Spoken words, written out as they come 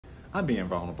I'm being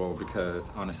vulnerable because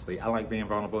honestly, I like being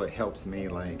vulnerable. It helps me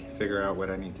like figure out what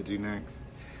I need to do next.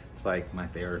 It's like my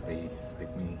therapy. It's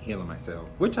like me healing myself,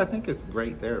 which I think is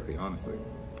great therapy, honestly.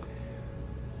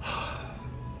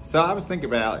 So I was thinking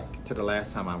back to the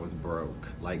last time I was broke,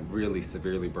 like really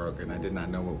severely broke, and I did not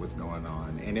know what was going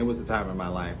on. And it was a time in my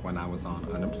life when I was on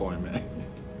unemployment.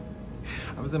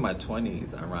 I was in my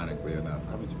 20s, ironically enough.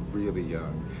 I was really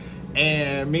young.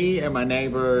 And me and my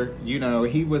neighbor, you know,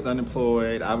 he was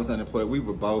unemployed, I was unemployed. We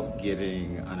were both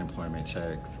getting unemployment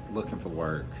checks, looking for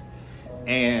work.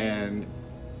 And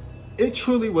it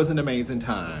truly was an amazing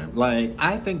time. Like,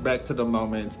 I think back to the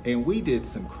moments and we did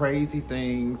some crazy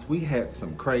things. We had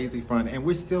some crazy fun and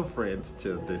we're still friends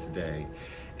to this day.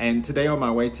 And today on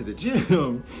my way to the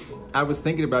gym, I was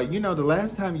thinking about, you know, the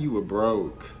last time you were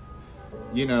broke,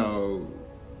 you know,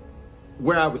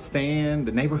 where I was staying,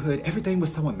 the neighborhood, everything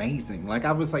was so amazing. Like,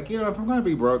 I was like, you know, if I'm gonna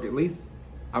be broke, at least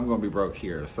I'm gonna be broke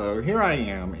here. So here I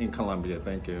am in Columbia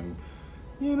thinking,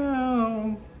 you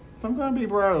know, if I'm gonna be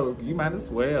broke, you might as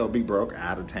well be broke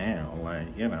out of town.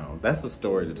 Like, you know, that's a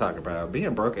story to talk about.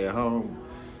 Being broke at home,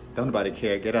 don't nobody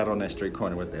care. Get out on that street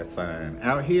corner with that sign.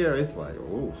 Out here, it's like,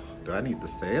 oh, do I need to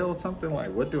sell something?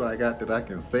 Like, what do I got that I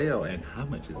can sell and how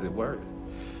much is it worth?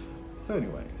 So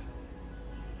anyways,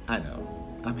 I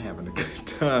know I'm having a good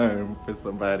time for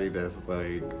somebody that's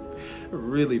like,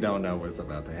 really don't know what's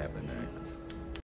about to happen next.